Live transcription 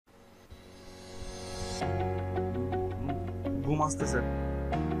ঘুম আসতেছে।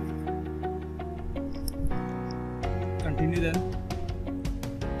 কন্টিনিউ দেন।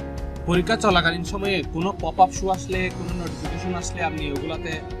 পরীক্ষা চলাকালীন সময়ে কোনো পপ আপ শো আসলে, কোনো নোটিফিকেশন আসলে আপনি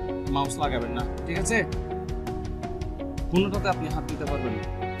ওগুলাতে মাউস লাগাবেন না, ঠিক আছে? কোনোটাতে আপনি হাত দিতে পারবেন না।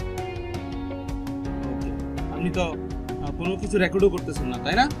 ওকে, আপনি তো কোনো কিছু রেকর্ডও করতেছেন না,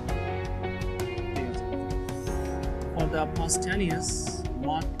 তাই না? ঠিক আছে। For the past 10 years,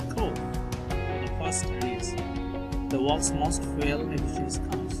 Mark Cove, for the past 10 years, the world's most fuel efficient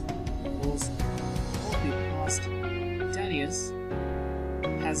cars, most of the past 10 years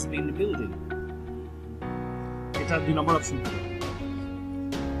has been building. এটা 2 নম্বর option.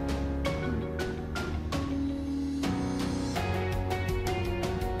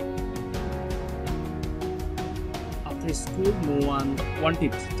 After school, no one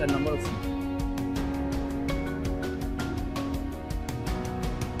wanted 10 number option.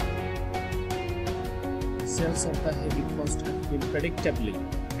 Sales of the heavy cost have been predictably.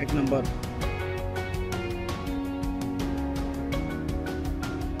 Ek number.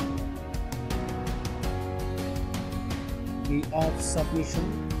 The of submission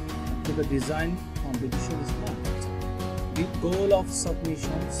to the design competition is not. The goal of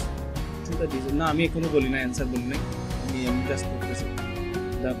submissions to the design. না আমি এখনো বলি না, answer বলি নাই, আমি just বলতেছি।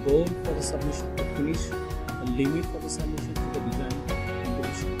 The goal for the submission to finish, the limit for the submission to the design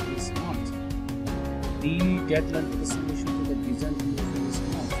competition is not. The deadline for the submission to the design competition is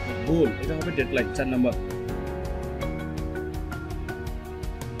not. The goal, এটা হবে deadline 4 number.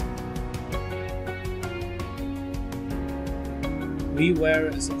 We were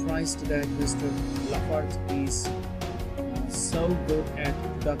surprised that Mr. Lafarge is so good at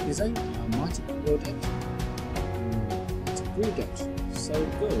product design, much good at, so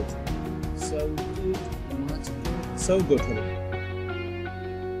good, much good, so good.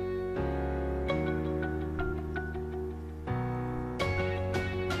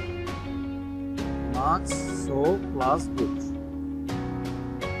 Much, so plus good.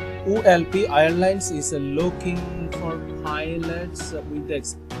 OLP Airlines is looking for pilots with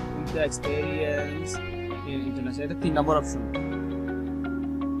the experience in international. এটা 3 number option.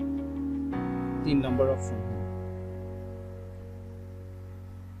 3 number option.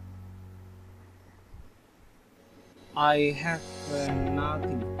 I have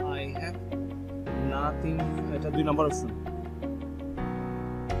nothing. এটা 2 number option.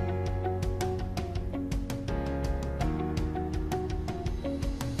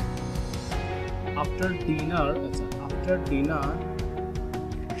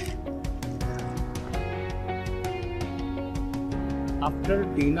 After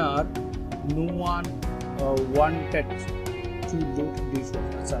dinner, no one wanted to look dishwasher.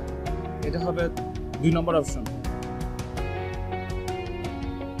 আচ্ছা, এটা হবে 2 নম্বর option.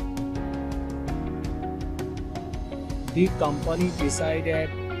 The company decided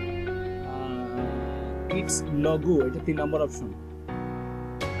its logo, এটা 3 নম্বর option.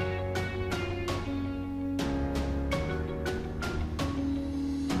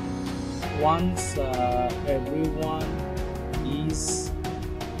 Once everyone is,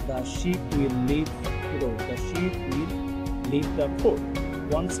 the ship will leave the port.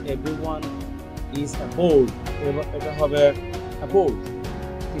 Once everyone is aboard, এটা হবে aboard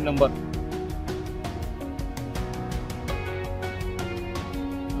 3 number.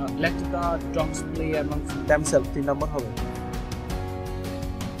 Let the dogs play among themselves 3 নম্বর হবে।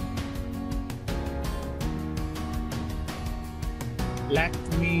 Let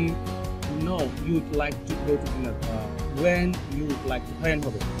me know you'd like to go to dinner. When you'd like to plan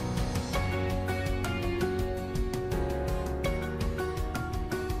হবে।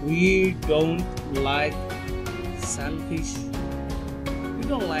 We don't like selfish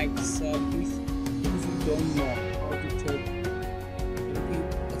because we don't know how to take.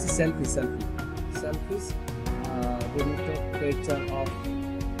 It's a selfish. We need to take picture of.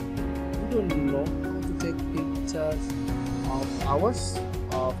 We don't know how to take pictures of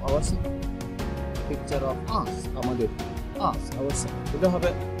ourselves. Picture of us, আমাদের ourselves. এটা হবে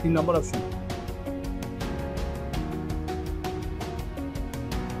 3 নম্বর option.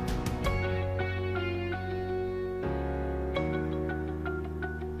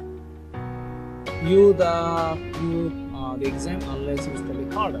 The exam unless you study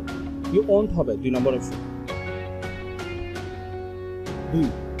harder. You won't হবে 2 নম্বর option. 2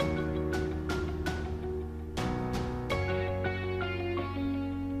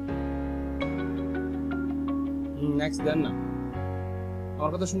 next দেন না,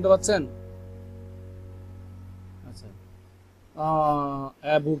 আমার কথা শুনতে পাচ্ছেন? আচ্ছা,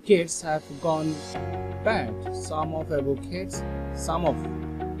 advocates have gone bad. Some of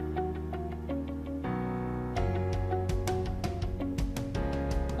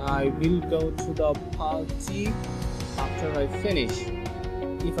I will go to the party after I finish.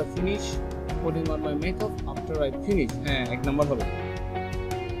 If I finish putting on my makeup after I finish, এক নম্বর হবে।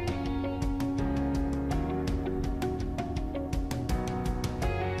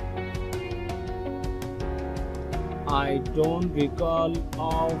 I don't recall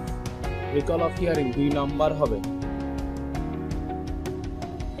of hearing, 2 নম্বর হবে।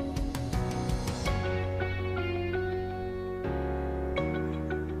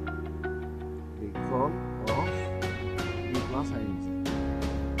 Recall of plus ing.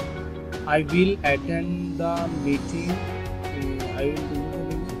 I will attend the meeting. I will do the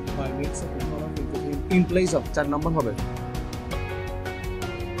meeting by means of in place of, 4 নম্বর হবে।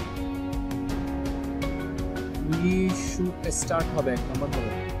 We should start হবে, 1 নম্বর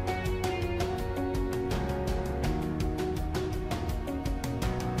হবে।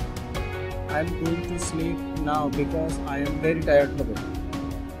 I am going to sleep now because I am very tired হবে।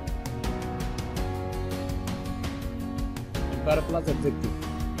 Verb plus adjective.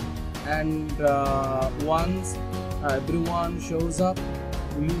 And once everyone shows up,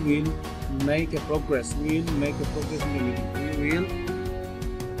 we will make a progress. We will make a progress in the meeting. We will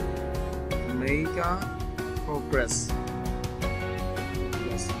make a progress.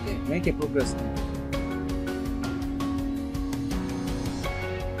 Yes, okay. Make a progress.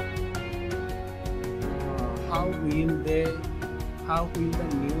 How will the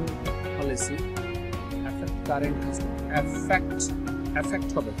new policy affect current customer? Affect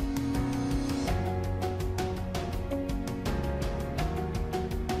হবে।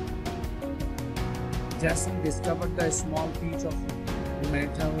 Jason discovered the small piece of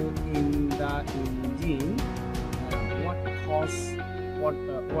metal in the engine. What was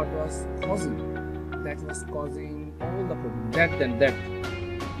causing? That was causing all the problem. That.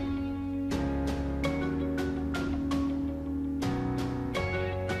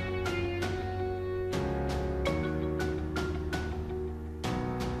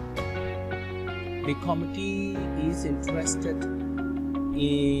 The committee is interested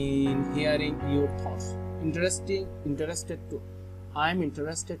in hearing your thoughts. Interested to. I'm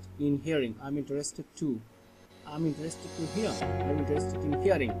interested in hearing. I'm interested to. I'm interested to hear. I'm interested in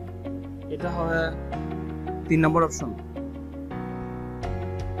hearing. এটা হবে 3 নম্বর option.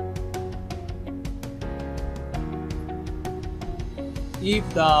 If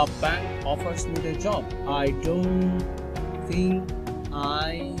the bank offers me the job, I don't think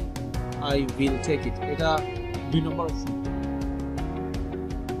I will take it. এটা 2 নম্বর option.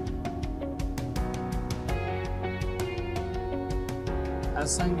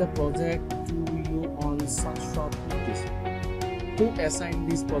 Assign the project to you on such short notice. Who assigned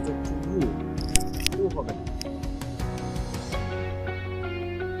this project to you? Who হবে?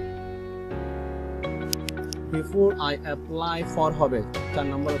 Before I apply for হবে, 4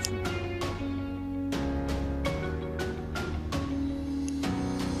 নম্বর option.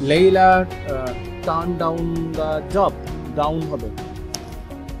 Layla turned down the job. Down হবে।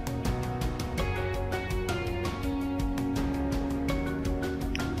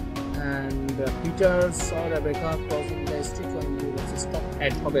 Peter saw Rebecca crossing the street when he was stopped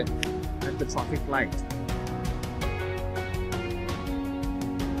at the traffic light.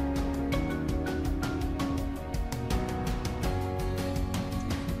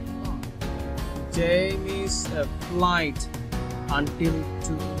 Jamie's flight until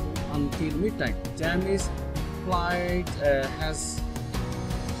midnight. Jamie's flight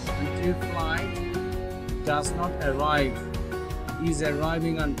does not arrive. Is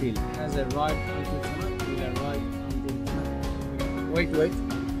arriving until, has arrived until tonight, will arrive until tonight. Wait.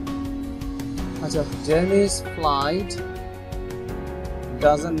 Achha, Jamie's flight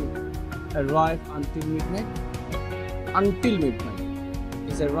doesn't arrive until midnight. Until midnight.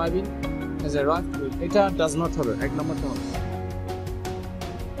 Is arriving, has arrived. Eta does not হবে, 1 নম্বরটা হবে।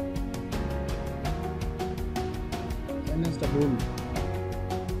 Next ভুল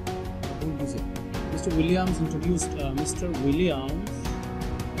দিছে। Mr. Williams introduced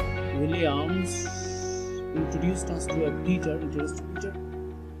us to a teacher,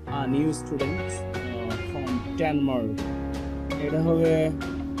 a new student from Denmark. এটা হবে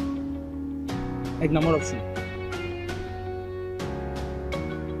 1 নম্বর option.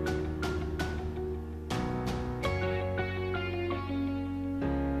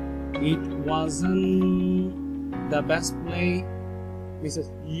 It wasn't the best play Mrs.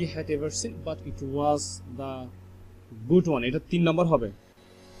 Ye had ever seen, but it was the good one. এটা 3 নম্বর হবে।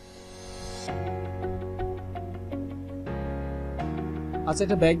 আচ্ছা,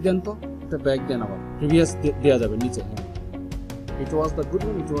 এটা ব্যাক দেন তো, এটা back then আবার previous দেয়া যাবে নিচে। It was the good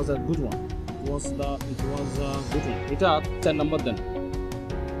one. It was a good one. It was a good one. এটা 4 নম্বর দেন।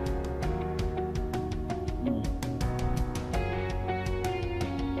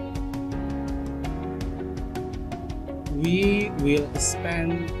 we will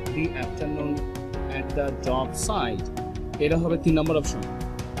spend the afternoon at the job site. এটা হবে 3 নম্বর option.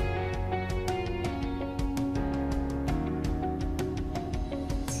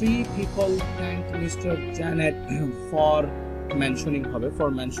 Three people thanked Mr. Janet for mentioning হবে for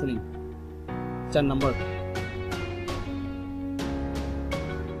mentioning 4 number।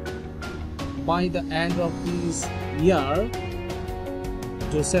 By the end of this year,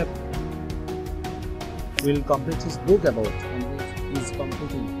 Joseph will complete his book about is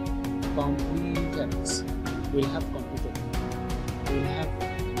completed will have completed will have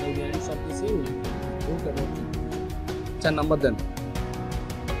by the end of this year book about 4 number then।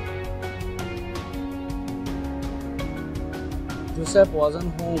 Joseph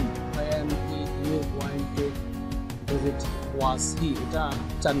wasn't home when he went to visit was he এটা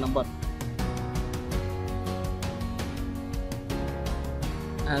 4 number।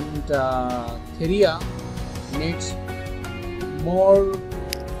 And Theria needs more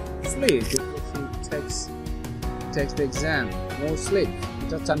sleep before she takes the exam. More sleep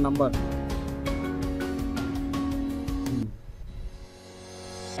এটা 4 number।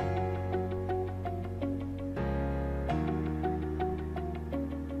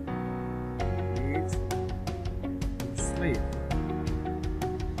 Sleep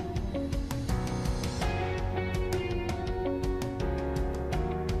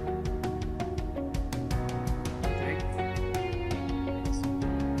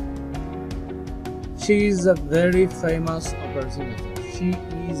she is a very famous personality she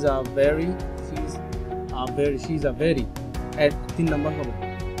is a very at 3 number হবে।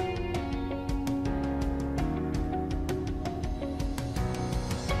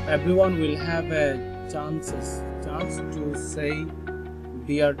 Everyone will have a chance to say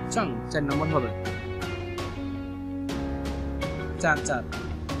dear Chang 4 number হবে। 4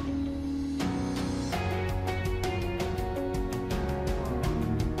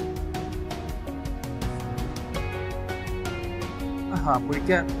 হ্যাঁ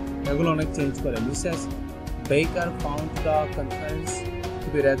পরীক্ষা এগুলো অনেক change করে। Mrs বেকার found the conference two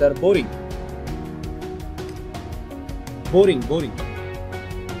B rather boring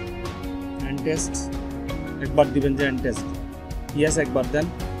and test একবার দিবেন যে এন্ড টেস্ট ইয়েস একবার দেন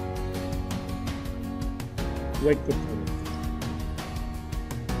ওয়েট করতে হবে।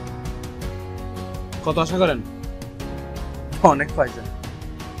 কত আশা করেন? অনেক পাইছেন,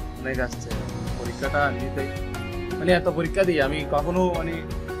 অনেক আসছে। পরীক্ষাটা নিতেই মানে এত পরীক্ষা দিই আমি কখনো মানে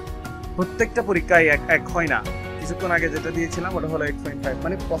প্রত্যেকটা পরীক্ষায় এক হয় না। কিছুক্ষণ আগে যেটা দিয়েছিলাম ওটা হলো 8.5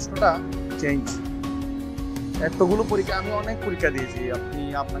 মানে প্রশ্নটা চেঞ্জ। এতগুলো পরীক্ষা আমি অনেক পরীক্ষা দিয়েছি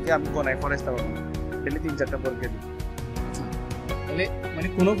আপনাকে আমি গনায় ফরেস্ট পাবো না ডেলি 3-4টা পরীক্ষা দিই। তাহলে মানে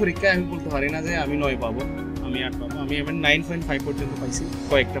কোনো পরীক্ষায় আমি বলতে পারি না যে আমি 9 পাবো আমি 8 পাবো। আমি এবার 9.5 পর্যন্ত পাইছি,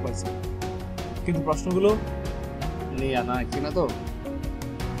 কয়েকটা পাইছি, কিন্তু প্রশ্নগুলো মানে আনা কিনা তো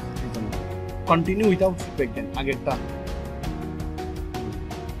কন্টিনিউ উইদাউট ফিডব্যাক দেন আগেরটা।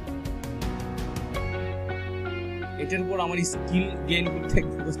 এটার উপর আমার স্কিল গেইন করতে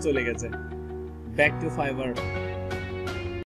চলে গেছে। Back to fibre.